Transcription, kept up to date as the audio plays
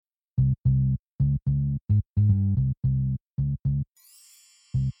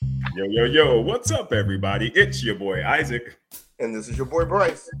Yo, yo, yo, what's up, everybody? It's your boy Isaac. And this is your boy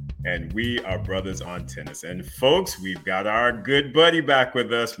Bryce. And we are brothers on tennis. And folks, we've got our good buddy back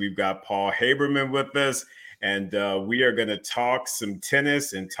with us. We've got Paul Haberman with us. And we are going to talk some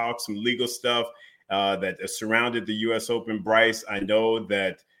tennis and talk some legal stuff that surrounded the U.S. Open. Bryce, I know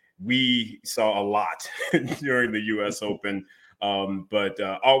that we saw a lot during the U.S. Open. But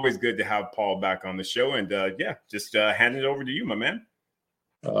always good to have Paul back on the show. And just hand it over to you, my man.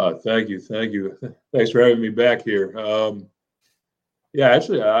 Thank you. Thanks for having me back here.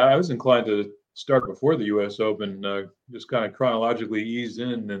 Actually, I was inclined to start before the U.S. Open, just kind of chronologically ease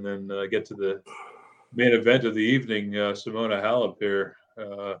in and then get to the main event of the evening, Simona Halep here.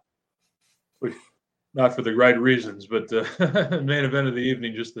 Not for the right reasons, but main event of the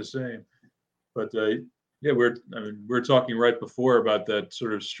evening just the same. But we're talking right before about that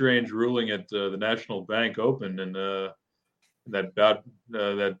sort of strange ruling at the National Bank Open and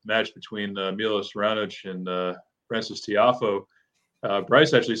that match between Milos Raonic and Francis Tiafoe.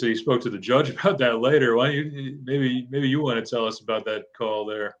 Bryce actually said he spoke to the judge about that later. Why don't you maybe you want to tell us about that call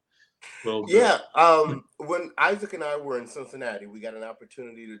there? When Isaac and I were in Cincinnati, we got an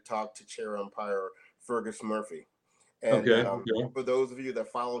opportunity to talk to chair umpire Fergus Murphy. And for those of you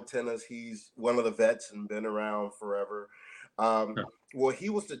that follow tennis, he's one of the vets and been around forever. Well, he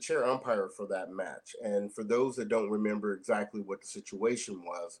was the chair umpire for that match. And for those that don't remember exactly what the situation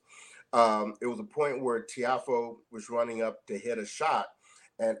was, it was a point where Tiafoe was running up to hit a shot.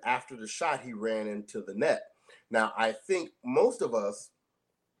 And after the shot, he ran into the net. Now, I think most of us,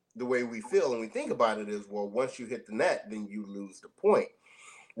 the way we feel and we think about it is, well, once you hit the net, then you lose the point.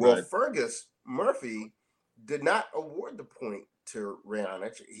 Well, right. Fergus Murphy did not award the point to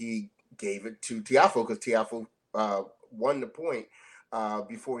Raonic. He gave it to Tiafoe because Tiafoe won the point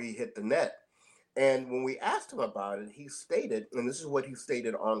before he hit the net. And when we asked him about it, he stated, and this is what he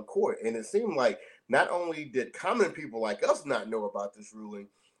stated on court, and it seemed like not only did common people like us not know about this ruling,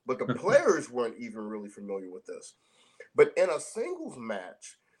 but the players weren't even really familiar with this. But in a singles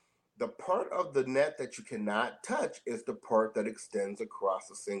match, the part of the net that you cannot touch is the part that extends across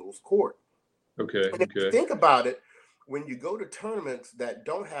the singles court. Okay. And if you think about it, when you go to tournaments that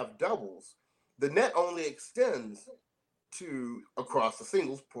don't have doubles, the net only extends to across the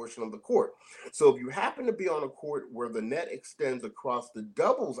singles portion of the court. So if you happen to be on a court where the net extends across the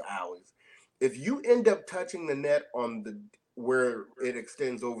doubles alleys, if you end up touching the net on the where it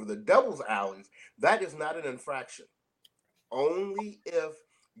extends over the doubles alleys, that is not an infraction. Only if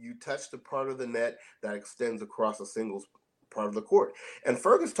you touch the part of the net that extends across the singles part of the court. And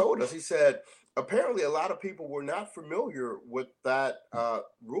Fergus told us, he said, apparently a lot of people were not familiar with that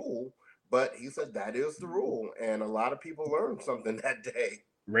rule, but he said that is the rule. And a lot of people learned something that day.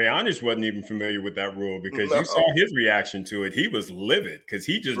 Raonic wasn't even familiar with that rule because you saw his reaction to it. He was livid because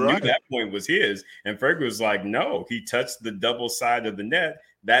he just knew that point was his. And Fergus was like, no, he touched the double side of the net.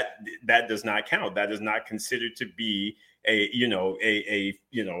 That does not count. That is not considered to be a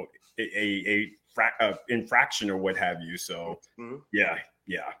infraction or what have you. So yeah.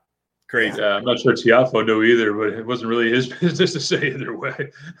 Crazy. Yeah, I'm not sure Tiafoe knew either, but it wasn't really his business to say either way.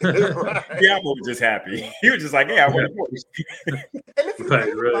 Tiafoe was just happy. He was just like, "Hey, I want to." And if you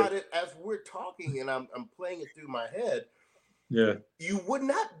think about it, as we're talking, and I'm playing it through my head, you would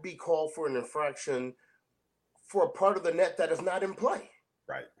not be called for an infraction for a part of the net that is not in play.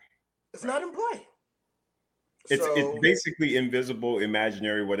 Right. It's not in play. It's basically invisible,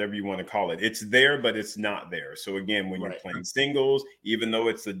 imaginary, whatever you want to call it. It's there, but it's not there. So again, when you're playing singles, even though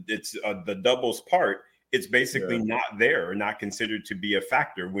it's the doubles part, it's basically not there or not considered to be a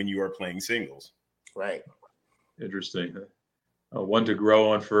factor when you are playing singles. Right. Interesting. One to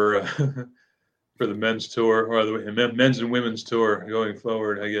grow on for the men's tour or the men's and women's tour going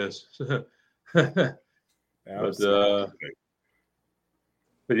forward, I guess.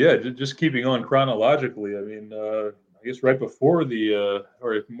 But yeah, just keeping on chronologically. I mean, I guess right before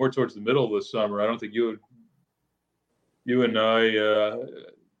or more towards the middle of the summer. I don't think you and I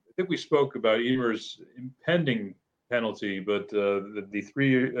think we spoke about Ymer's impending penalty, but the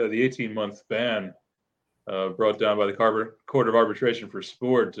 18-month ban brought down by the Court of Arbitration for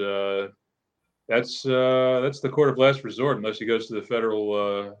Sport. That's the court of last resort unless he goes to the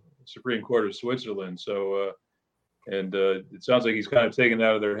Federal Supreme Court of Switzerland. So. And it sounds like he's kind of taken it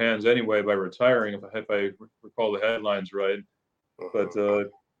out of their hands anyway by retiring, if I recall the headlines right. But I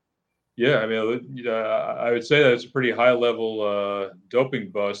would say that it's a pretty high-level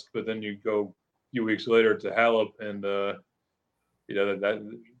doping bust. But then you go a few weeks later to Halep, and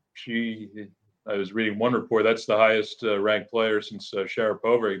I was reading one report that's the highest ranked player since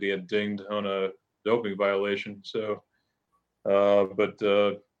Sharapova to get dinged on a doping violation. So,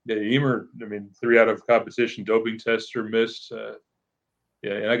 Ymer, I mean, 3 out of competition doping tests are missed.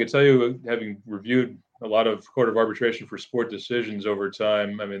 And I can tell you, having reviewed a lot of Court of Arbitration for Sport decisions over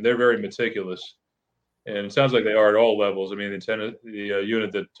time, I mean, they're very meticulous. And it sounds like they are at all levels. I mean, the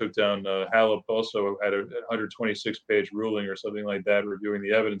unit that took down Halep also had a 126-page ruling or something like that, reviewing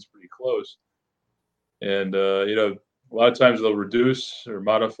the evidence pretty close. And, a lot of times they'll reduce or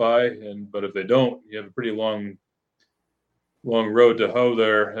modify, but if they don't, you have a pretty long road to hoe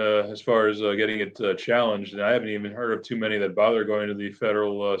there as far as getting it challenged. And I haven't even heard of too many that bother going to the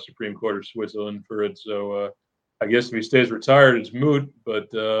Federal Supreme Court of Switzerland for it. So I guess if he stays retired, it's moot. But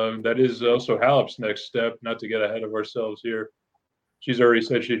that is also Halep's next step, not to get ahead of ourselves here. She's already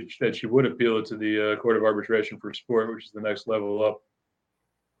said she would appeal it to the Court of Arbitration for Sport, which is the next level up.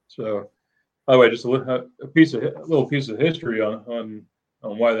 So, by the way, just a little piece of history on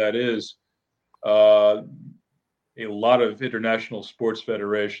why that is. A lot of international sports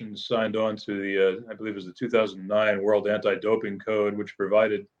federations signed on to the, I believe it was the 2009 World Anti-Doping Code, which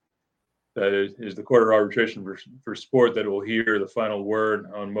provided that it is the Court of Arbitration for Sport that will hear the final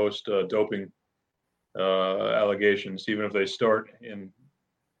word on most doping allegations, even if they start in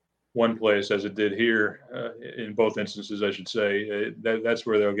one place, as it did here, in both instances, I should say. That's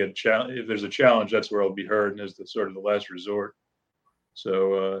where they'll get challenged. If there's a challenge, that's where it'll be heard, and as the sort of the last resort.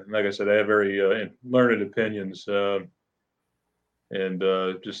 So, like I said, I have very learned opinions, and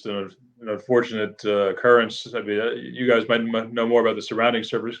just an unfortunate occurrence. I mean, you guys might know more about the surrounding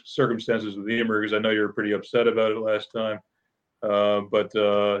circumstances with Ymer, because I know you were pretty upset about it last time. But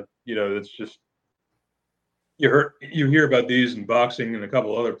it's just you hear about these in boxing and a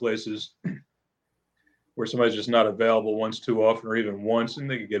couple other places where somebody's just not available once too often, or even once, and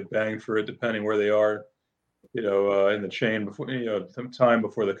they could get banged for it, depending where they are. In the chain before, some time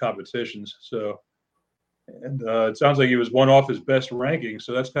before the competitions. So, and it sounds like he was one off his best ranking.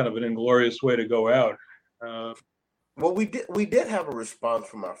 So that's kind of an inglorious way to go out. Well, we did have a response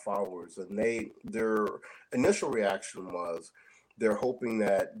from our followers, and their initial reaction was they're hoping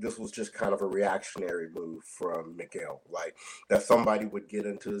that this was just kind of a reactionary move from Mikael, like that somebody would get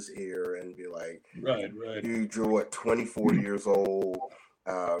into his ear and be like, right. You drew at 24 years old.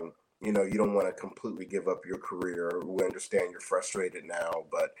 You don't want to completely give up your career. We understand you're frustrated now,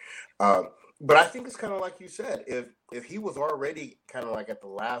 but I think it's kind of like you said. If he was already kind of like at the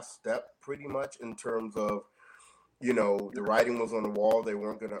last step, pretty much in terms of, the writing was on the wall, they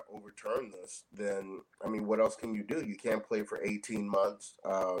weren't going to overturn this. Then, I mean, what else can you do? You can't play for 18 months.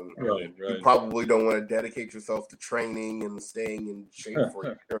 Right. You probably don't want to dedicate yourself to training and staying in shape for a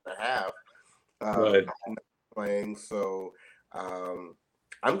year and a half. Right. Playing, so.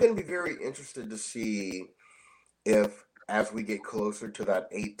 I'm going to be very interested to see if, as we get closer to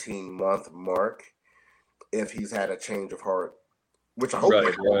that 18-month mark, if he's had a change of heart, which I hope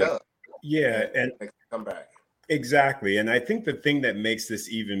he does. Yeah, and come back. Exactly. And I think the thing that makes this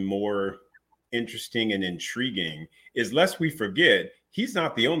even more interesting and intriguing is, lest we forget, he's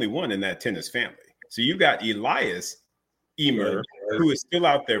not the only one in that tennis family. So you got Elias Ymer, who is still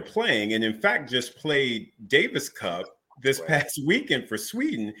out there playing, and in fact just played Davis Cup this past weekend for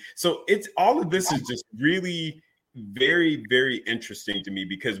Sweden. So it's all of this is just really very, very interesting to me,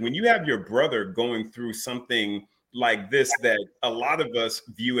 because when you have your brother going through something like this, that a lot of us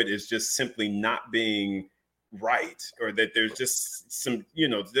view it as just simply not being right, or that there's just some,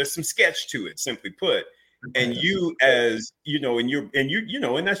 there's some sketch to it, simply put. And you, as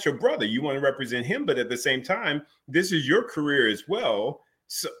and that's your brother, you want to represent him, but at the same time, this is your career as well.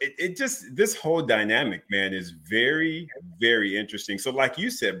 So it just, this whole dynamic, man, is very, very interesting. So like you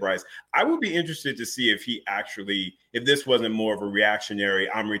said, Bryce, I would be interested to see if this wasn't more of a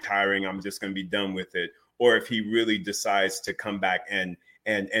reactionary, I'm retiring, I'm just going to be done with it, or if he really decides to come back and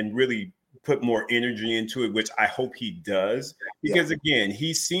really put more energy into it, which I hope he does, because again,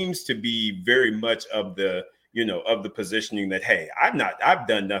 he seems to be very much of the positioning that, hey, I've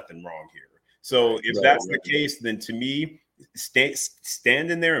done nothing wrong here. So if that's the case, then to me, stand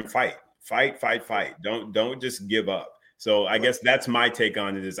in there and fight. Don't just give up. So I guess that's my take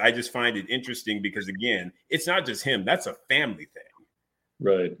on it. Is I just find it interesting because, again, it's not just him. That's a family thing.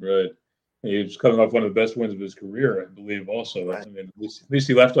 Right. He's coming off one of the best wins of his career, I believe, also. I mean, at least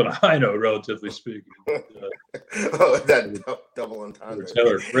he left on a high note, relatively speaking. That double entendre.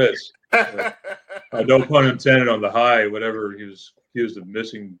 Taylor Fritz. No pun intended on the high, whatever he was accused of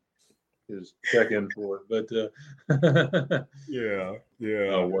missing his check-in for. But yeah.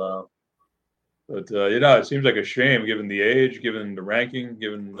 Oh, wow. But it seems like a shame, given the age, given the ranking,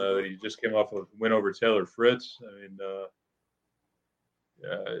 given that he just came off a win over Taylor Fritz. I mean,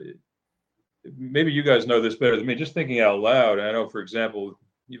 maybe you guys know this better than me. Just thinking out loud, I know, for example,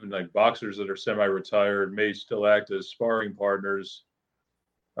 even like boxers that are semi-retired may still act as sparring partners.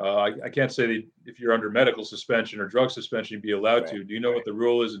 I can't say that if you're under medical suspension or drug suspension, you'd be allowed to. Do you know what the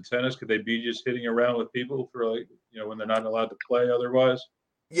rule is in tennis? Could they be just hitting around with people for like, when they're not allowed to play otherwise?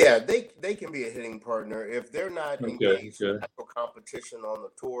 Yeah, they can be a hitting partner if they're not engaged in actual competition on the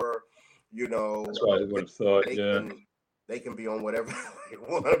tour. That's what I would have thought. They can be on whatever they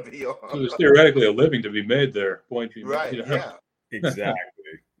want to be on. So there's theoretically a living to be made there. Point being, right? Yeah, exactly.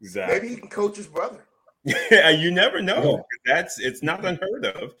 Maybe he can coach his brother. You never know. It's not unheard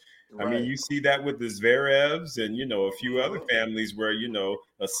of. Right. I mean, you see that with the Zverevs and a few other families where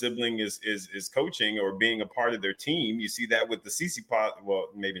a sibling is coaching or being a part of their team. You see that with the Tsitsipas. Well,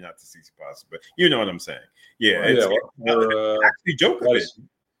 maybe not the Tsitsipas, but you know what I'm saying. Yeah, actually Djokovic.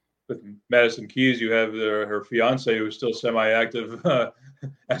 With Madison Keys, you have her fiance who's still semi-active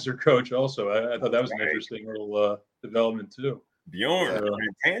as her coach. Also, I thought that was an interesting little development too. Bjorn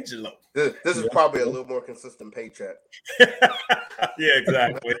and Angelo. This is probably a little more consistent paycheck. Yeah,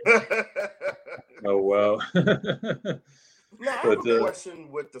 exactly. Oh wow. Now I have a question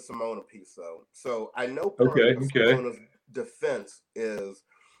with the Simona piece, though. So I know part of Simona's defense is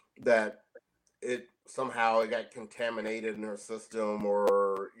that it somehow got contaminated in her system,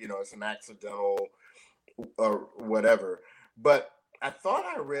 or it's an accidental or whatever. But I thought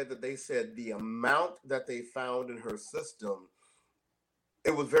I read that they said the amount that they found in her system,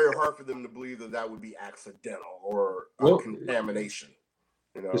 it was very hard for them to believe that would be accidental or contamination.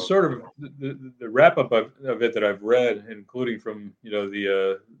 The sort of the wrap up of it that I've read, including from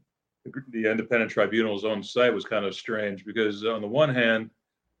the independent tribunal's own site, was kind of strange, because on the one hand,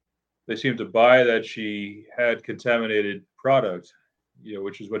 they seem to buy that she had contaminated product,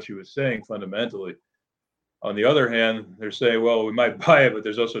 which is what she was saying fundamentally. On the other hand, they're saying, well, we might buy it, but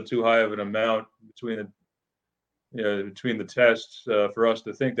there's also too high of an amount between the tests for us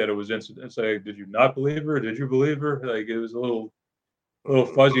to think that it was incident. It's like, did you not believe her? Did you believe her? Like, it was a little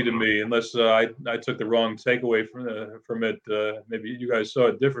fuzzy to me, unless I took the wrong takeaway from it. Maybe you guys saw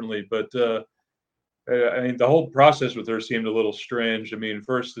it differently, but I mean, the whole process with her seemed a little strange. I mean,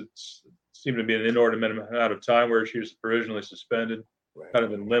 first it seemed to be an inordinate amount of time where she was provisionally suspended, kind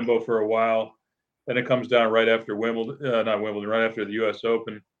of in limbo for a while. Then it comes down right after right after the U.S.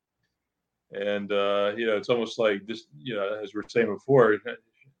 Open. And, it's almost like this, as we were saying before,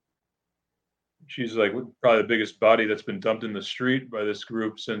 she's like probably the biggest body that's been dumped in the street by this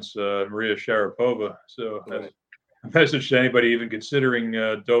group since Maria Sharapova. So as a message to anybody even considering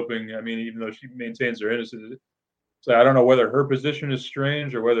doping, I mean, even though she maintains her innocence, so I don't know whether her position is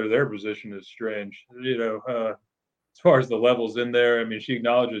strange or whether their position is strange. As far as the levels in there, I mean, she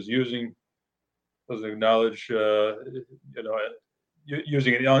acknowledges using, doesn't acknowledge,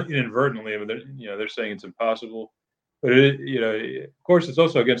 using it inadvertently. I mean, they're saying it's impossible. But of course, it's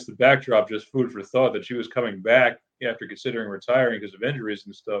also against the backdrop, just food for thought, that she was coming back after considering retiring because of injuries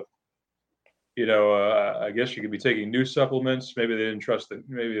and stuff. I guess she could be taking new supplements. Maybe they didn't trust it.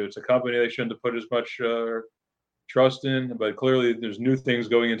 Maybe it's a company they shouldn't have put as much trust in. But clearly, there's new things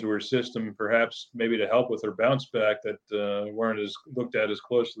going into her system, perhaps maybe to help with her bounce back, that weren't as looked at as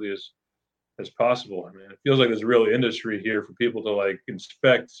closely as possible. I mean, it feels like there's a real industry here for people to like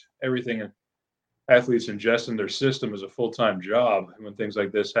inspect everything athletes ingest in their system as a full-time job when things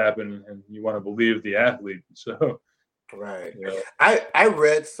like this happen, and you want to believe the athlete. So right. I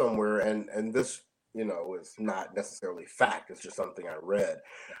read somewhere, and this is not necessarily fact, it's just something I read,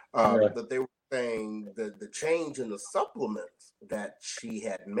 that they were saying that the change in the supplements that she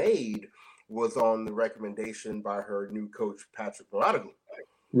had made was on the recommendation by her new coach, Patrick Moradoglu.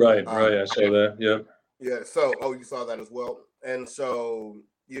 Right. I saw that. Yeah. So you saw that as well. And so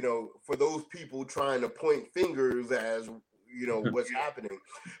for those people trying to point fingers as, what's happening,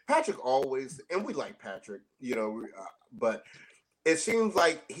 Patrick always, and we like Patrick, but it seems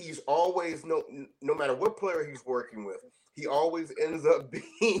like he's always, no matter what player he's working with, he always ends up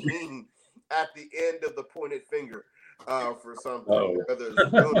being at the end of the pointed finger for something, whether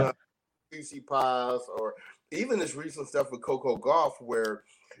it's Jonah, Tsitsipas, or even this recent stuff with Coco Gauff, where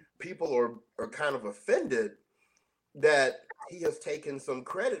people are kind of offended that he has taken some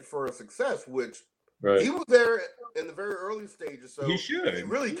credit for her success, which he was there in the very early stages, so he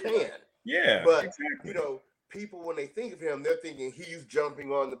really can. Yeah, but exactly. People, when they think of him, they're thinking he's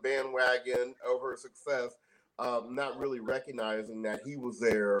jumping on the bandwagon of her success, not really recognizing that he was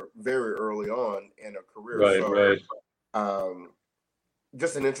there very early on in her career.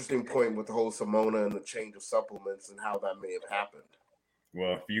 Just an interesting point with the whole Simona and the change of supplements and how that may have happened.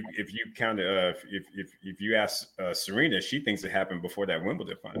 Well, if you count if you ask Serena, she thinks it happened before that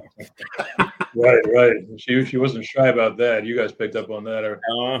Wimbledon final. Right. She wasn't shy about that. You guys picked up on that.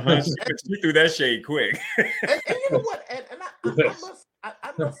 She threw that shade quick. and you know what?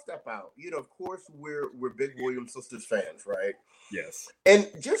 I must step out. You know, of course, we're big Williams sisters fans, right? Yes. And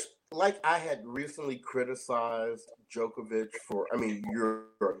just like I had recently criticized Djokovic for, I mean, you're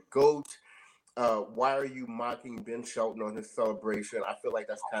a GOAT. Why are you mocking Ben Shelton on his celebration? I feel like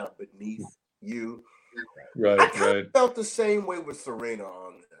that's kind of beneath you. Right. I felt the same way with Serena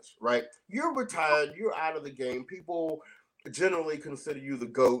on this, right? You're retired. You're out of the game. People generally consider you the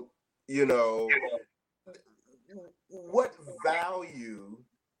GOAT. You know, what value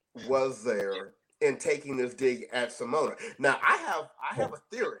was there in taking this dig at Simona? Now, I have a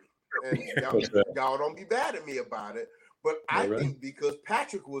theory, and y'all don't be bad at me about it, but I think because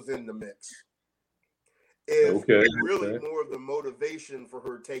Patrick was in the mix, is really more of the motivation for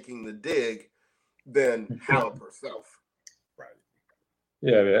her taking the dig than Halep herself. Right.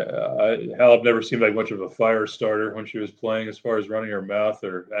 Yeah, Halep never seemed like much of a fire starter when she was playing, as far as running her mouth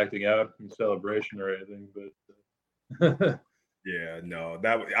or acting out in celebration or anything. But yeah, no,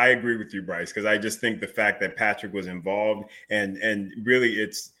 I agree with you, Bryce, because I just think the fact that Patrick was involved and really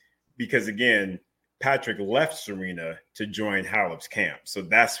it's because, again, Patrick left Serena to join Halep's camp. So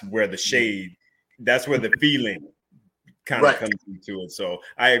that's where the shade, that's where the feeling kind of comes into it. So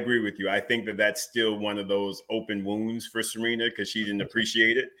I agree with you. I think that that's still one of those open wounds for Serena because she didn't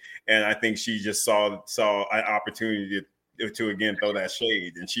appreciate it. And I think she just saw an opportunity to again throw that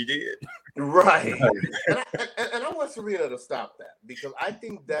shade, and she did. Right. And I want Serena to stop that, because I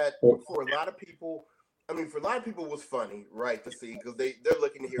think that for a lot of people, it was funny, right, to see, because they're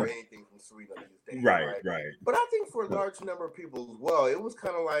looking to hear anything from Serena these days. Right. But I think for a large number of people as well, it was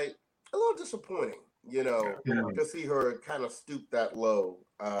kind of like a little disappointing, you know, to see her kind of stoop that low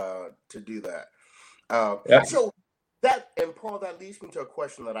to do that. So that, and Paul, that leads me to a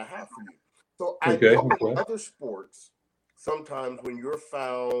question that I have for you. So I know in other sports, sometimes when you're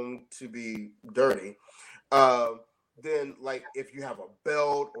found to be dirty, then like if you have a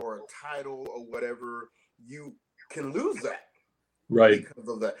belt or a title or whatever, you can lose that. Right. Because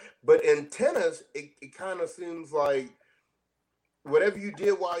of that. But in tennis, it kind of seems like whatever you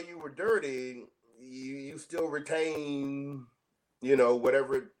did while you were dirty, you still retain, you know,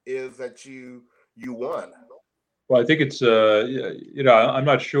 whatever it is that you won. Well, I think it's you know, I'm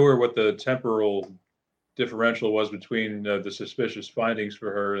not sure what the temporal differential was between the suspicious findings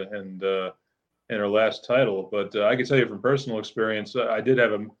for her and her last title, but I can tell you from personal experience, I did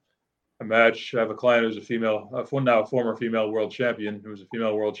have a match. I have a client who's now a former female world champion, who was a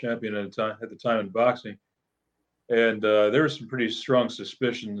female world champion at the time in boxing, and there were some pretty strong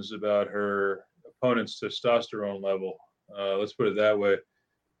suspicions about her opponent's testosterone level. Let's put it that way.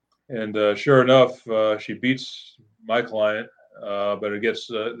 And sure enough, she beats my client, but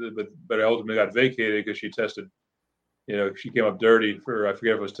it ultimately got vacated because she tested. You know, she came up dirty for, I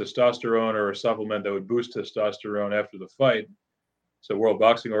forget if it was testosterone or a supplement that would boost testosterone after the fight. So World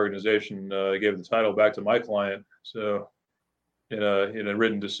Boxing Organization gave the title back to my client. So in a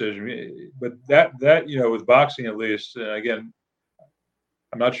written decision, but that you know, with boxing at least, and again,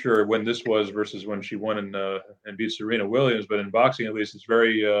 I'm not sure when this was versus when she won and beat Serena Williams, but in boxing at least, it's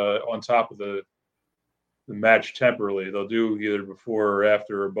very on top of the match temporally. They'll do either before or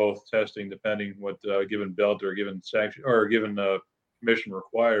after or both testing, depending what given belt or given sanction or given commission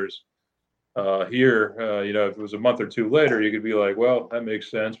requires. Here, you know, if it was a month or two later, you could be like, well, that makes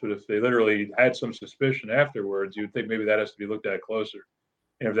sense. But if they literally had some suspicion afterwards, you'd think maybe that has to be looked at closer.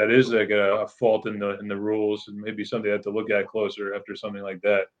 And if that is like a fault in the rules, and maybe something they have to look at closer after something like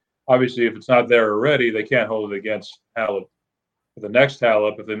that. Obviously, if it's not there already, they can't hold it against Halep. For the next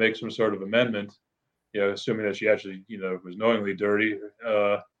Halep, if they make some sort of amendment, you know, assuming that she actually, you know, was knowingly dirty,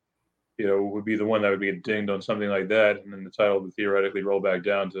 you know, would be the one that would be dinged on something like that, and then the title would theoretically roll back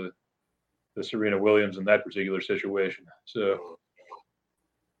down to the Serena Williams in that particular situation. So,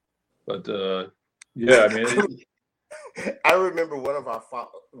 but yeah, I mean, I remember one of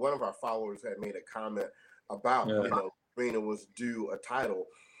our followers had made a comment about you know, Serena was due a title,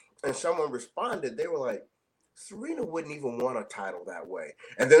 and someone responded. They were like, Serena wouldn't even want a title that way.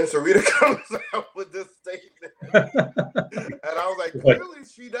 And then Serena comes out with this statement. And I was like, clearly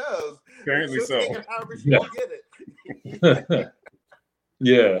she does. Apparently so. However she can get it.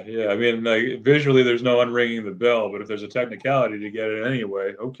 Yeah. I mean, like, visually, there's no unringing the bell, but if there's a technicality to get it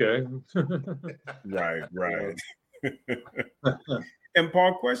anyway, okay. Right. And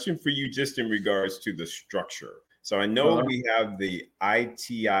Paul, question for you just in regards to the structure. So I know we have the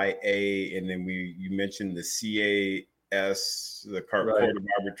ITIA, and then you mentioned the the Court of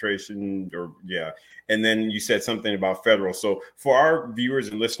Arbitration, and then you said something about federal. So for our viewers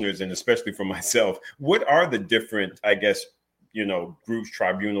and listeners, and especially for myself, what are the different, I guess, groups,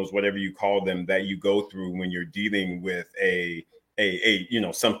 tribunals, whatever you call them, that you go through when you're dealing with a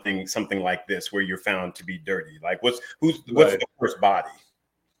something like this, where you're found to be dirty? Like what's the first body?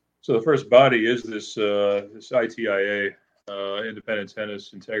 So the first body is this ITIA, Independent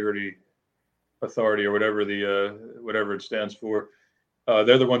Tennis Integrity Authority, or whatever it stands for.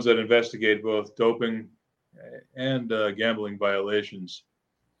 They're the ones that investigate both doping and gambling violations.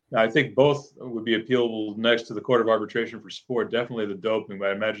 Now, I think both would be appealable next to the Court of Arbitration for Sport. Definitely the doping, but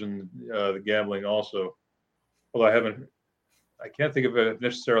I imagine the gambling also. Although I can't think of it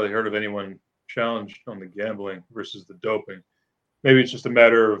necessarily heard of anyone challenged on the gambling versus the doping. Maybe it's just a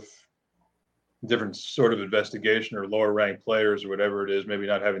matter of different sort of investigation, or lower ranked players or whatever it is, maybe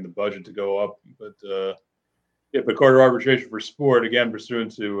not having the budget to go up. But but Court of Arbitration for Sport, again,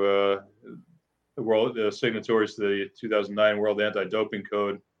 pursuant to the signatories to the 2009 World Anti-Doping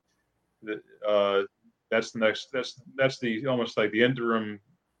Code, that's the almost like the interim.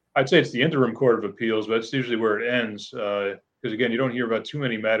 I'd say it's the interim Court of Appeals, but it's usually where it ends. Because again, you don't hear about too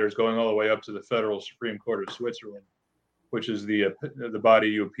many matters going all the way up to the Federal Supreme Court of Switzerland, which is the body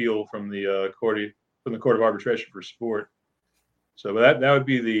you appeal from the Court of Arbitration for Sport. So that would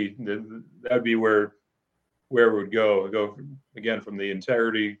be that would be where it would go. Go again from the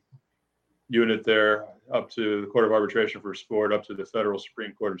integrity unit there up to the Court of Arbitration for Sport, up to the Federal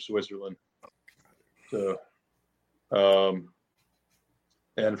Supreme Court of Switzerland. So,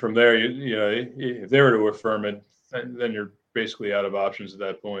 and from there, if they were to affirm it, then you're basically out of options at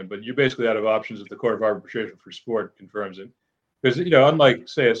that point. But you're basically out of options if the Court of Arbitration for Sport confirms it. Because, unlike,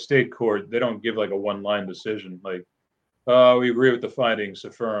 say, a state court, they don't give like a one-line decision, like, we agree with the findings,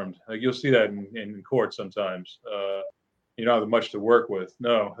 affirmed. Like, you'll see that in court sometimes. You don't have much to work with.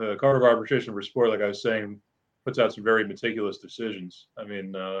 No, the Court of Arbitration for Sport, like I was saying, puts out some very meticulous decisions. I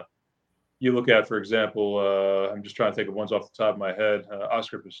mean, you look at, for example, I'm just trying to think of ones off the top of my head,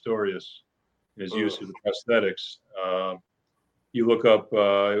 Oscar Pistorius, his use of the prosthetics. You look up,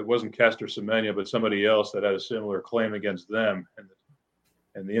 it wasn't Castor Semenya, but somebody else that had a similar claim against them,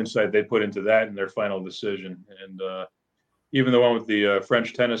 and the insight they put into that in their final decision. And even the one with the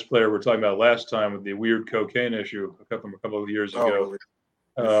French tennis player we were talking about last time with the weird cocaine issue a couple of years ago.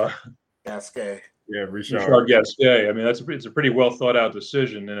 Gasquet. Yeah, Richard Gasquet. I mean, it's a pretty well thought out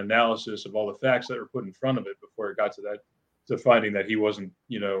decision and analysis of all the facts that were put in front of it before it got to finding that he wasn't,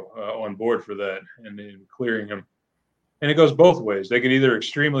 on board for that, and in clearing him. And it goes both ways. They can either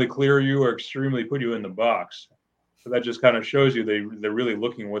extremely clear you or extremely put you in the box. So that just kind of shows you they're really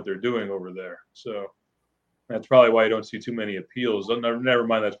looking at what they're doing over there. So that's probably why you don't see too many appeals. Never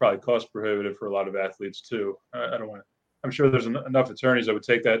mind, that's probably cost prohibitive for a lot of athletes too. I'm sure there's enough attorneys that would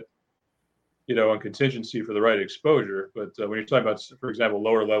take that, on contingency for the right exposure. But when you're talking about, for example,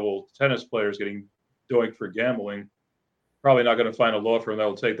 lower level tennis players getting doing for gambling, probably not going to find a law firm that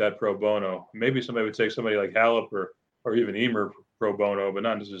will take that pro bono. Maybe somebody would take somebody like Halep or even Ymer pro bono, but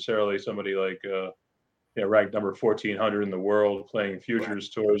not necessarily somebody like ranked number 1,400 in the world, playing futures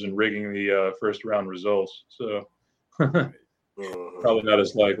tours and rigging the first round results. So probably not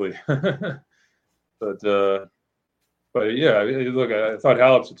as likely. But yeah, look, I thought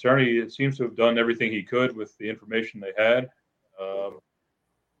Halep's attorney seems to have done everything he could with the information they had.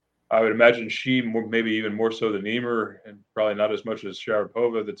 I would imagine she, maybe even more so than Ymer, and probably not as much as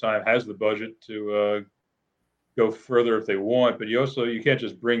Sharapova at the time, has the budget to go further if they want. But you can't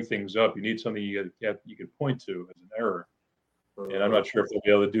just bring things up. You need something you can point to as an error. And I'm not sure if they'll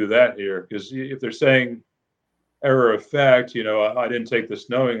be able to do that here, because if they're saying error of fact, I didn't take this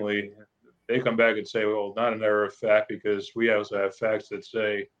knowingly, they come back and say, well, not an error of fact, because we also have facts that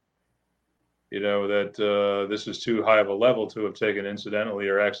say, that this is too high of a level to have taken incidentally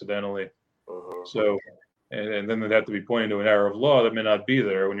or accidentally. So, and then they'd have to be pointing to an error of law that may not be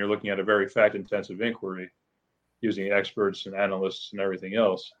there when you're looking at a very fact-intensive inquiry, using experts and analysts and everything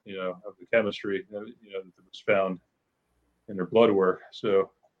else, of the chemistry, that was found in their blood work.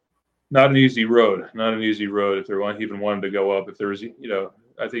 So, not an easy road if they even wanted to go up. If there was,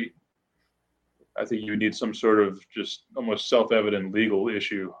 I think you need some sort of just almost self-evident legal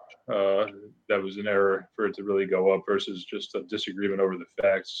issue that was an error for it to really go up, versus just a disagreement over the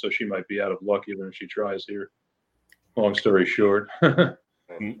facts. So she might be out of luck even if she tries here. Long story short.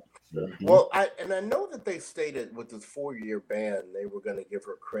 Well, I know that they stated with this 4-year ban, they were going to give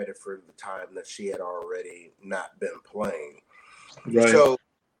her credit for the time that she had already not been playing. Right. So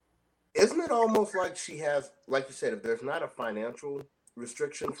isn't it almost like she has, like you said, if there's not a financial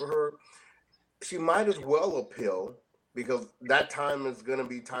restriction for her, she might as well appeal because that time is going to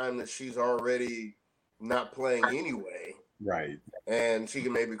be time that she's already not playing anyway. Right. And she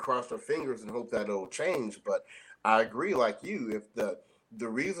can maybe cross her fingers and hope that it'll change. But I agree, like you, if the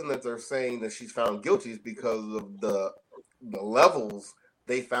reason that they're saying that she's found guilty is because of the levels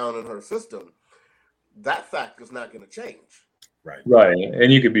they found in her system, that fact is not going to change. Right. Right.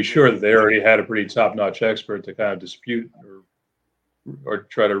 And you could be sure that they already had a pretty top-notch expert to kind of dispute or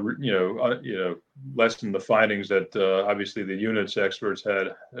try to lessen the findings that obviously the unit's experts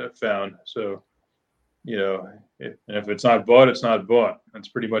had found. So, if it's not bought, it's not bought. That's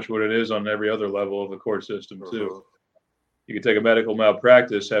pretty much what it is on every other level of the court system too. You could take a medical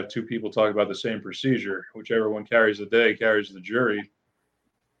malpractice, have two people talk about the same procedure, whichever one carries the day carries the jury.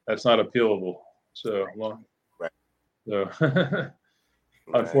 That's not appealable. So,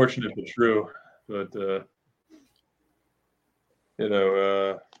 unfortunate but true. But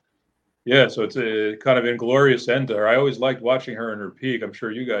so it's a kind of inglorious end to her. I always liked watching her in her peak. I'm sure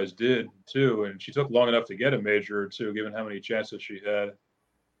you guys did too. And she took long enough to get a major or two, given how many chances she had.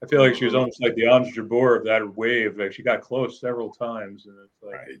 I feel like she was almost like the Ons Jabeur of that wave. Like she got close several times. And it's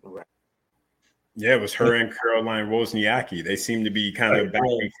like, right. Yeah, it was her and Caroline Wozniacki. They seemed to be kind of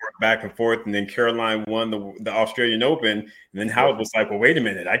back and forth. And then Caroline won the Australian Open. And then Halep was like, well, wait a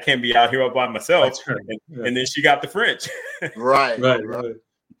minute. I can't be out here all by myself. And then she got the French. Right. And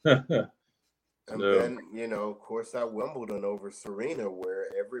then, of course, that Wimbledon over Serena, where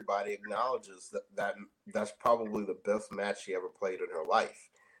everybody acknowledges that's probably the best match she ever played in her life,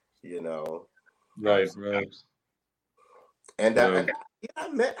 Right. And I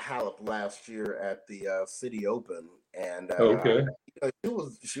met Halep last year at the City Open, and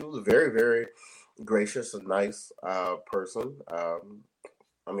she was a very, very gracious and nice person. I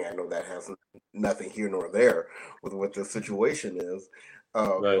mean, I know that has nothing here nor there with what the situation is,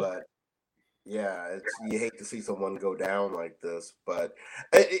 but yeah, you hate to see someone go down like this. But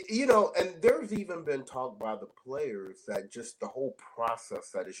and there's even been talk by the players that just the whole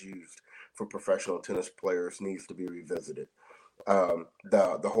process that is used for professional tennis players needs to be revisited.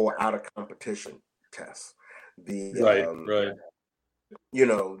 The whole out of competition test. Right.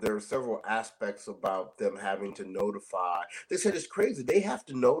 There are several aspects about them having to notify. They said it's crazy. They have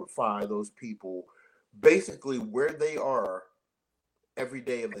to notify those people basically where they are every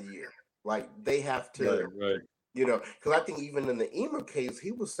day of the year. Like they have to, because I think even in the Ymer case,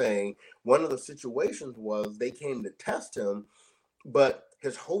 he was saying one of the situations was they came to test him, but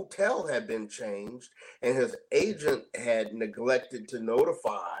his hotel had been changed and his agent had neglected to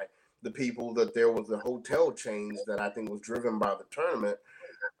notify the people that there was a hotel change that I think was driven by the tournament.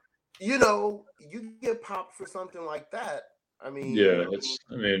 You get popped for something like that. I mean,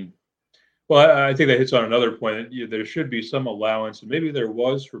 well, I think that hits on another point. There should be some allowance, and maybe there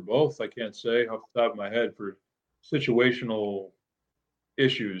was for both. I can't say off the top of my head for situational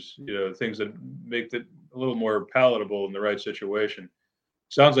issues, things that make it a little more palatable in the right situation.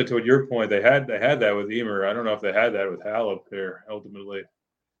 Sounds like to your point, they had that with Ymer. I don't know if they had that with Halep there ultimately.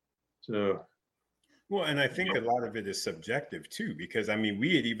 So, well, and I think a lot of it is subjective too, because I mean,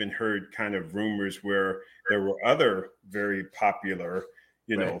 we had even heard kind of rumors where there were other very popular,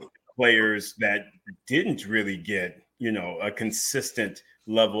 players that didn't really get, a consistent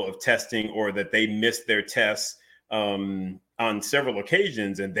level of testing, or that they missed their tests on several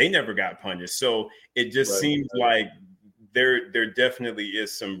occasions and they never got punished. So it just seems like there definitely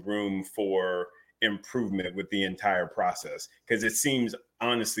is some room for improvement with the entire process, because it seems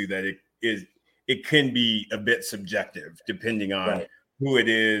honestly that it can be a bit subjective depending on who it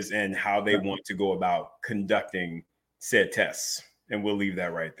is and how they want to go about conducting said tests. And we'll leave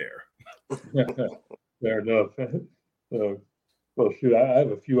that right there. Fair enough. Well, shoot, I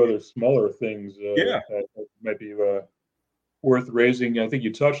have a few other smaller things that might be worth raising. I think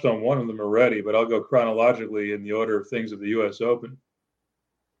you touched on one of them already, but I'll go chronologically in the order of things of the U.S. Open.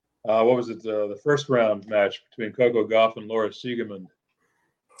 What was it? The first round match between Coco Gauff and Laura Siegemund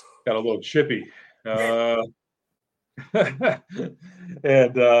got a little chippy. And,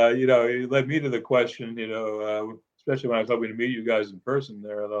 it led me to the question, especially when I was hoping to meet you guys in person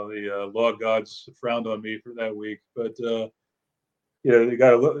there, although the law gods frowned on me for that week. But, they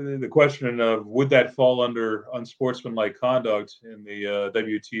got the question of would that fall under unsportsmanlike conduct in the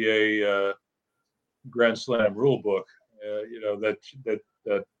WTA Grand Slam rule book? That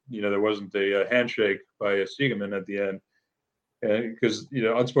there wasn't a handshake by a Siegemund at the end. Because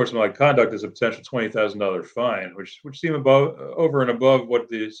unsportsmanlike conduct is a potential $20,000 fine, which seemed over and above what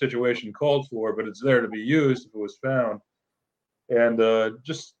the situation called for, but it's there to be used if it was found. And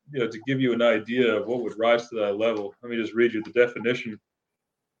just to give you an idea of what would rise to that level, let me just read you the definition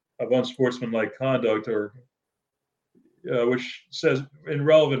of unsportsmanlike conduct, or which says, in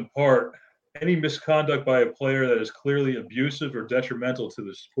relevant part, any misconduct by a player that is clearly abusive or detrimental to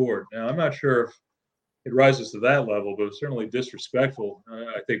the sport. Now, I'm not sure if it rises to that level, but it's certainly disrespectful.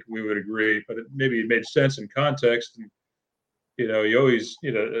 I think we would agree, but maybe it made sense in context. And, you always,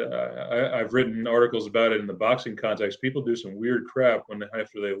 I've written articles about it in the boxing context. People do some weird crap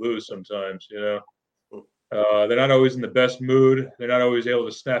after they lose sometimes, they're not always in the best mood. They're not always able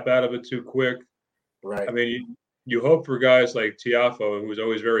to snap out of it too quick. Right. I mean, you hope for guys like Tiafoe, who's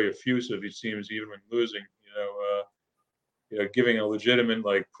always very effusive, it seems, even when losing, giving a legitimate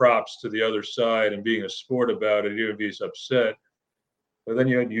props to the other side and being a sport about it, even if he's upset. But then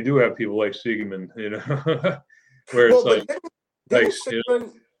you do have people like Siegemund, where it's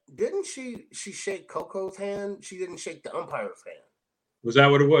didn't she shake Coco's hand? She didn't shake the umpire's hand. Was that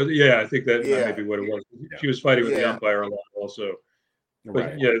what it was? Yeah, I think that might be what it was. Yeah. She was fighting with the umpire a lot also.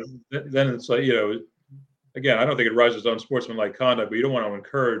 But then it's again, I don't think it rises on sportsmanlike conduct, but you don't want to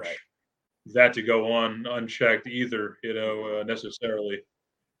encourage that to go on unchecked either, necessarily.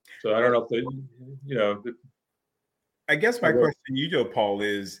 So I don't know if I guess my question to you, Paul,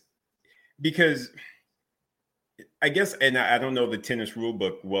 is because I guess, and I don't know the tennis rule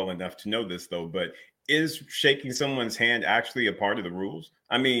book well enough to know this though, but is shaking someone's hand actually a part of the rules?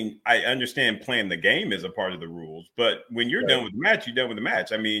 I mean, I understand playing the game is a part of the rules, but when you're done with the match, you're done with the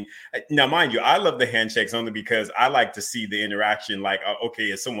match. I mean, now, mind you, I love the handshakes only because I like to see the interaction. Like, okay,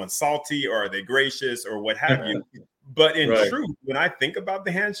 is someone salty or are they gracious or what have you? But in truth, when I think about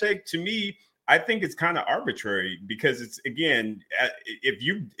the handshake, to me, I think it's kind of arbitrary because it's, again,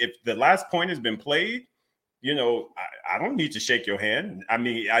 if the last point has been played, I don't need to shake your hand. I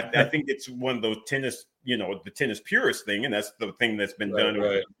mean, I think it's one of those tennis, the tennis purist thing, and that's the thing that's been done over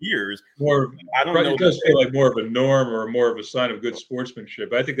the years. I don't know. It does feel like more of a norm or more of a sign of good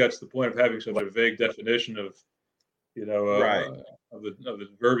sportsmanship. I think that's the point of having such a vague definition of, of the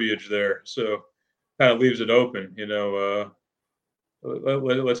verbiage there. So kind of leaves it open.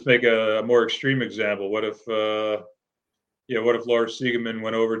 Let's make a more extreme example. What if Laura Siegemund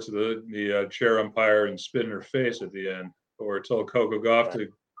went over to the chair umpire and spit in her face at the end, or told Coco Gauff to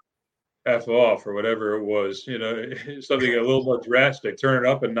F off, or whatever it was, something a little more drastic, turn it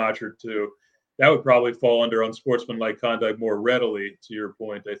up a notch or two. That would probably fall under unsportsmanlike conduct more readily, to your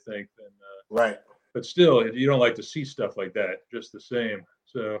point, I think. Than, But still, you don't like to see stuff like that, just the same.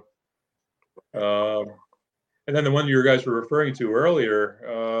 So, and then the one you guys were referring to earlier,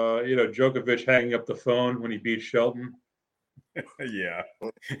 Djokovic hanging up the phone when he beat Shelton. Yeah.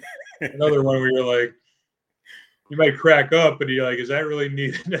 Another one where you're like, you might crack up, but you're like, is that really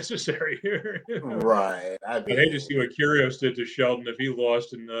necessary here? Right. I hate to see what Kyrgios did to Shelton if he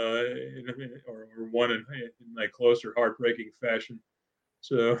lost or won in close or heartbreaking fashion.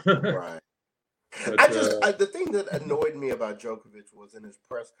 So right. But, the thing that annoyed me about Djokovic was in his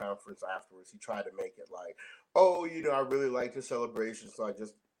press conference afterwards, he tried to make it like, I really liked his celebration, so I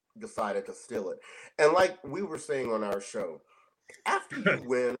just decided to steal it. And like we were saying on our show, after you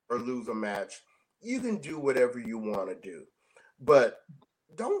win or lose a match, you can do whatever you want to do, but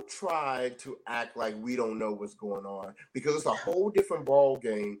don't try to act like we don't know what's going on, because it's a whole different ball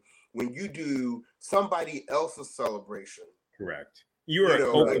game when you do somebody else's celebration. Correct. You are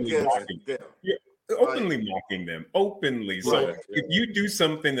openly mocking them. You're openly mocking them. Openly. Right. So if you do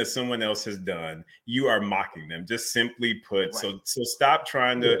something that someone else has done, you are mocking them. Just simply put. Right. So stop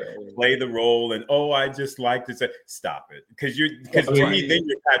trying to play the role and I just like to say stop it. Because to me, then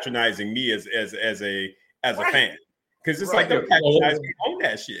you're patronizing me as a fan. Because it's like they're patronizing me on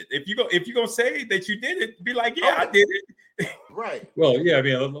that shit. If you're gonna say that you did it, be like, I did it. Right. Well, yeah, I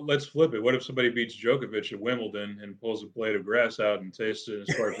mean, let's flip it. What if somebody beats Djokovic at Wimbledon and pulls a blade of grass out and tastes it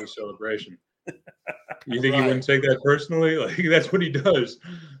as part of his celebration? You think he wouldn't take that personally? Like, that's what he does.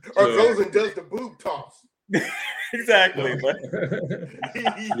 Or goes and does the boob toss. Exactly.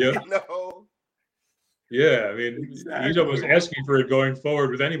 Yeah, I mean, he's almost asking for it going forward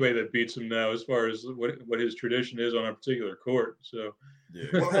with anybody that beats him now, as far as what his tradition is on a particular court. So,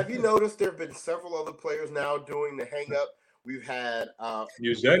 well, have you noticed there have been several other players now doing the hang up? We've had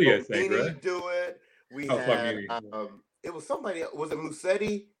Musetti, I think, right? Do it. We had it was somebody. Was it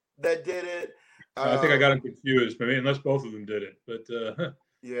Musetti that did it? I think I got him confused. I mean, unless both of them did it, but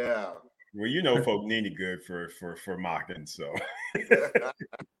yeah. Well, Fognini good for mocking, so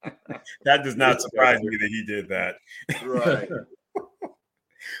that does not surprise me that he did that. Right.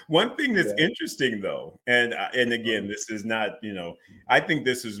 One thing that's interesting, though, and again, this is not, I think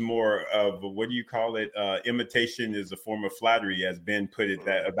this is more of what do you call it? Imitation is a form of flattery, as Ben put it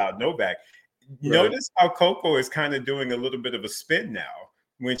that about Novak. Right. Notice how Coco is kind of doing a little bit of a spin now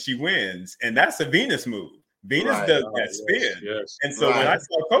when she wins, and that's a Venus move. Venus does that spin. Yes. And so when I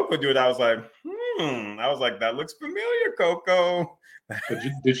saw Coco do it, I was like, that looks familiar, Coco. But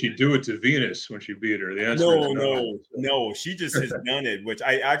did she do it to Venus when she beat her? The answer is no. She just has done it, which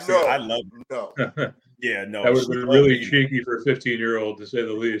I love. No. Yeah, no. That would have been really cheeky for a 15-year-old, to say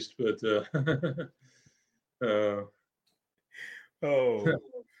the least. But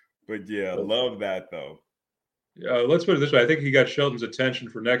but yeah, love that though. Let's put it this way. I think he got Sheldon's attention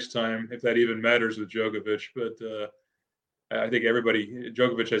for next time, if that even matters with Djokovic. But I think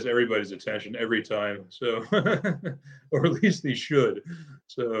Djokovic has everybody's attention every time. So, or at least he should.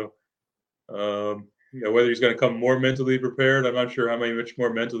 So, whether he's going to come more mentally prepared, I'm not sure how much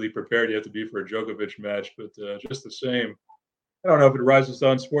more mentally prepared you have to be for a Djokovic match. But just the same, I don't know if it rises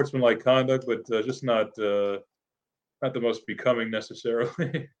to unsportsmanlike conduct, but just not the most becoming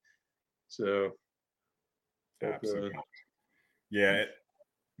necessarily. So. Absolutely. Yeah.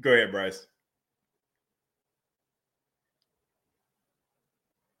 Go ahead, Bryce.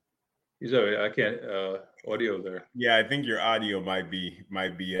 I can't audio there. Yeah, I think your audio might be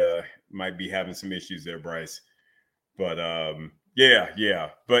having some issues there, Bryce. But yeah.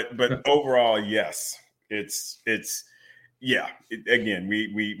 But overall, yes. It's again,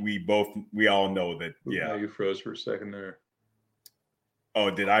 we all know that. Yeah. Now you froze for a second there. Oh,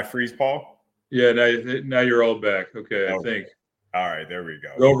 did I freeze, Paul? Yeah, now you're all back. Okay, I think. All right, there we go.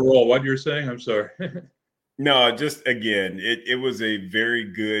 But overall, what you're saying? I'm sorry. No, just again, it was a very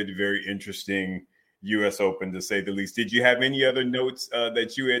good, very interesting U.S. Open, to say the least. Did you have any other notes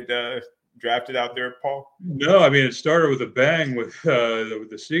that you had drafted out there, Paul? No, I mean, it started with a bang with the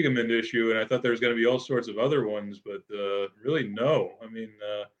Siegemund issue, and I thought there was going to be all sorts of other ones, but really no. I mean,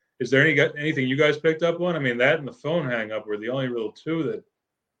 is there anything you guys picked up on? I mean, that and the phone hang up were the only real two that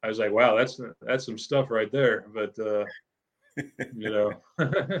I was like, wow, that's some stuff right there. But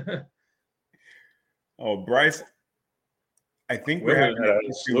Oh, Bryce, I think we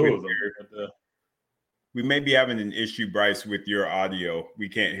may be having an issue, Bryce, with your audio. We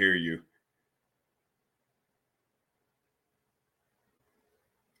can't hear you.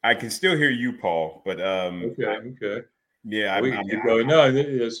 I can still hear you, Paul, but okay. Yeah, we can keep going.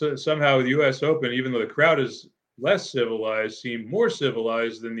 No, somehow the U.S. Open, even though the crowd is less civilized, seemed more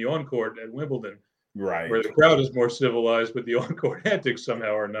civilized than the on-court at Wimbledon. Right. Where the crowd is more civilized, but the on-court antics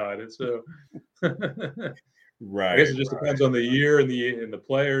somehow are not. And so, right. I guess it just depends on the year and the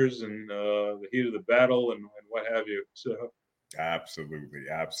players and the heat of the battle and what have you. So, absolutely.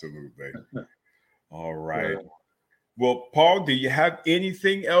 All right. Well, Paul, do you have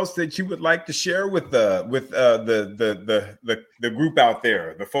anything else that you would like to share with the group out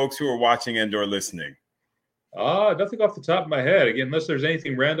there, the folks who are watching and or listening? Nothing off the top of my head. Again, unless there's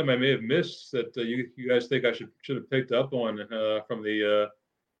anything random I may have missed that you guys think I should have picked up on from the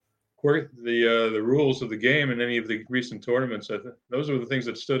rules of the game in any of the recent tournaments. Those are the things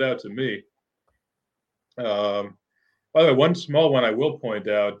that stood out to me. By the way, one small one I will point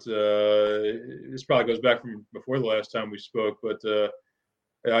out. This probably goes back from before the last time we spoke, but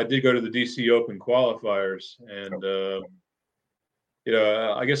I did go to the DC Open qualifiers, and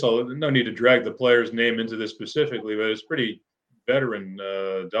I guess no need to drag the player's name into this specifically, but it's pretty veteran,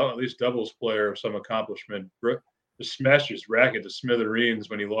 at least doubles player of some accomplishment. Just smashed his racket to smithereens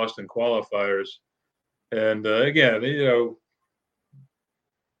when he lost in qualifiers. And again,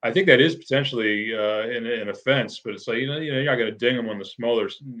 I think that is potentially an offense, but it's like you're not going to ding him on the smaller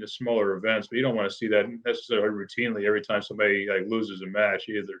events, but you don't want to see that necessarily routinely every time somebody loses a match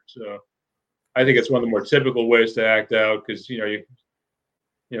either. So I think it's one of the more typical ways to act out, because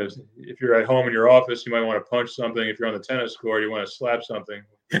if you're at home in your office, you might want to punch something. If you're on the tennis court, you want to slap something.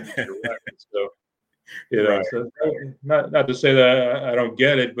 So, right. So not to say that I don't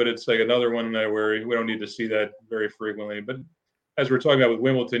get it, but it's like another one where we don't need to see that very frequently. But as we're talking about with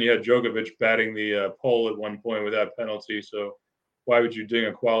Wimbledon, you had Djokovic batting the pole at one point without penalty. So why would you ding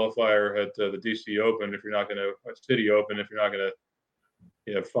a qualifier at the DC Open if you're not going to City Open if you're not going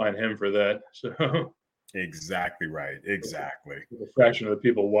to fine him for that? So. Exactly right. Exactly. A fraction of the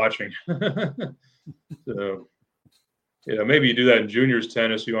people watching. So, maybe you do that in juniors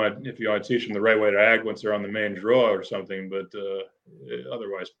tennis. If you want to teach them the right way to act once they're on the main draw or something, but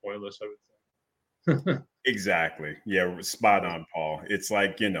otherwise pointless, I would think. Exactly. Yeah, spot on, Paul. It's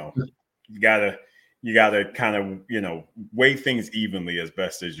like, you gotta kind of, weigh things evenly as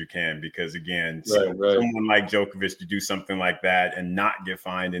best as you can, because again, someone like Djokovic to do something like that and not get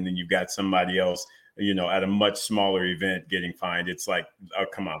fined, and then you've got somebody else, at a much smaller event getting fined. It's like, oh,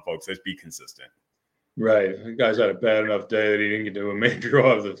 come on, folks, let's be consistent. Right. The guy's had a bad enough day that he didn't get to a main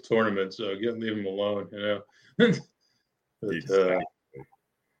draw of the tournament, so leave him alone, But, exactly.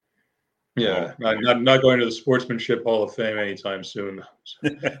 Yeah, not going to the Sportsmanship Hall of Fame anytime soon.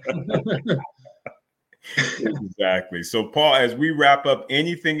 Exactly. So, Paul, as we wrap up,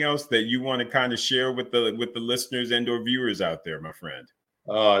 anything else that you want to kind of share with the listeners and or viewers out there, my friend?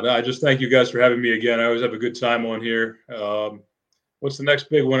 No, I just thank you guys for having me again. I always have a good time on here. What's the next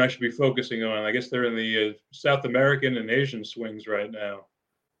big one I should be focusing on? I guess they're in the South American and Asian swings right now.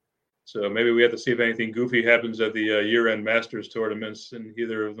 So maybe we have to see if anything goofy happens at the year-end Masters tournaments in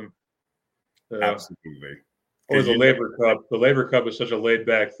either of them. Absolutely. Or the Labor Cup. The Labor Cup is such a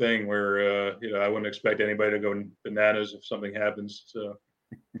laid-back thing where I wouldn't expect anybody to go bananas if something happens. So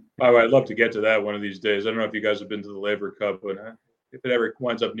I'd love to get to that one of these days. I don't know if you guys have been to the Labor Cup, but if it ever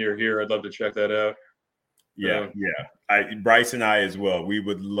winds up near here, I'd love to check that out. Yeah. Bryce and I as well. We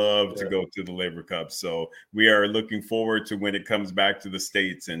would love to go to the Labor Cup. So we are looking forward to when it comes back to the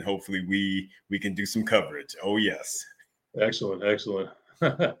States, and hopefully we can do some coverage. Oh, yes. Excellent.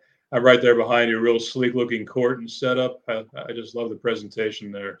 I'm right there behind you, real sleek looking court and setup. I just love the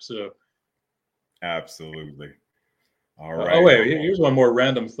presentation there. So absolutely. All right. Oh, wait, here's one more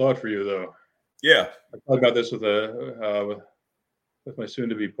random thought for you, though. Yeah. I thought about this with my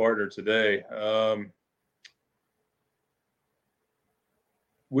soon-to-be partner today.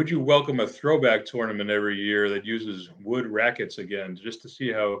 Would you welcome a throwback tournament every year that uses wood rackets again, just to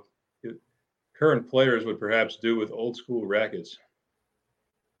see how current players would perhaps do with old school rackets?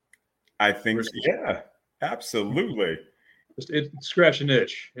 I think, yeah, absolutely. Just scratch an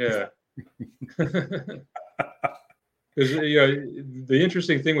itch, yeah. Because the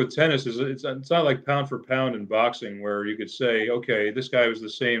interesting thing with tennis is it's not like pound for pound in boxing where you could say, okay, this guy was the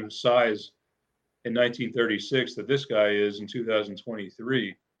same size in 1936 that this guy is in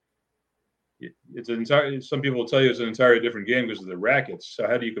 2023. Some people will tell you it's an entirely different game because of the rackets. So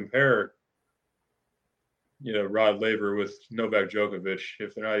how do you compare, Rod Laver with Novak Djokovic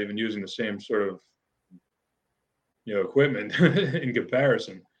if they're not even using the same sort of, equipment in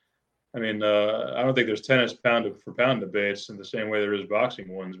comparison? I mean, I don't think there's tennis pound for pound debates in the same way there is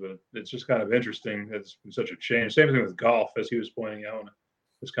boxing ones, but it's just kind of interesting. It's been such a change. Same thing with golf, as he was pointing out in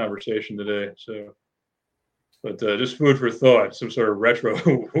this conversation today. So, but just food for thought. Some sort of retro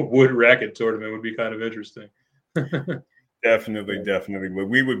wood racket tournament would be kind of interesting. Definitely. But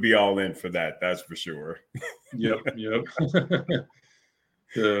we would be all in for that. That's for sure. Yep.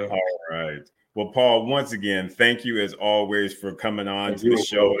 All right. Well, Paul, once again, thank you as always for coming on to the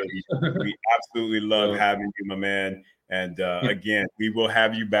show. We absolutely love having you, my man. And again, we will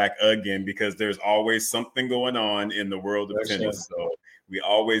have you back again because there's always something going on in the world of tennis. So we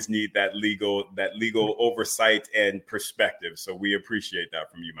always need that legal oversight and perspective. So we appreciate that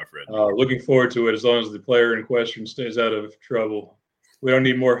from you, my friend. Looking forward to it as long as the player in question stays out of trouble. We don't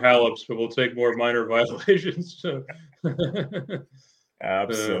need more Haleps, but we'll take more minor violations. So.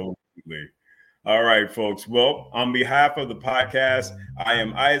 Absolutely. All right, folks. Well, on behalf of the podcast, I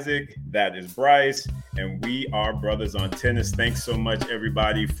am Isaac. That is Bryce. And we are Brothers on Tennis. Thanks so much,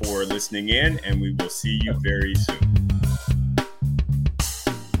 everybody, for listening in. And we will see you very soon.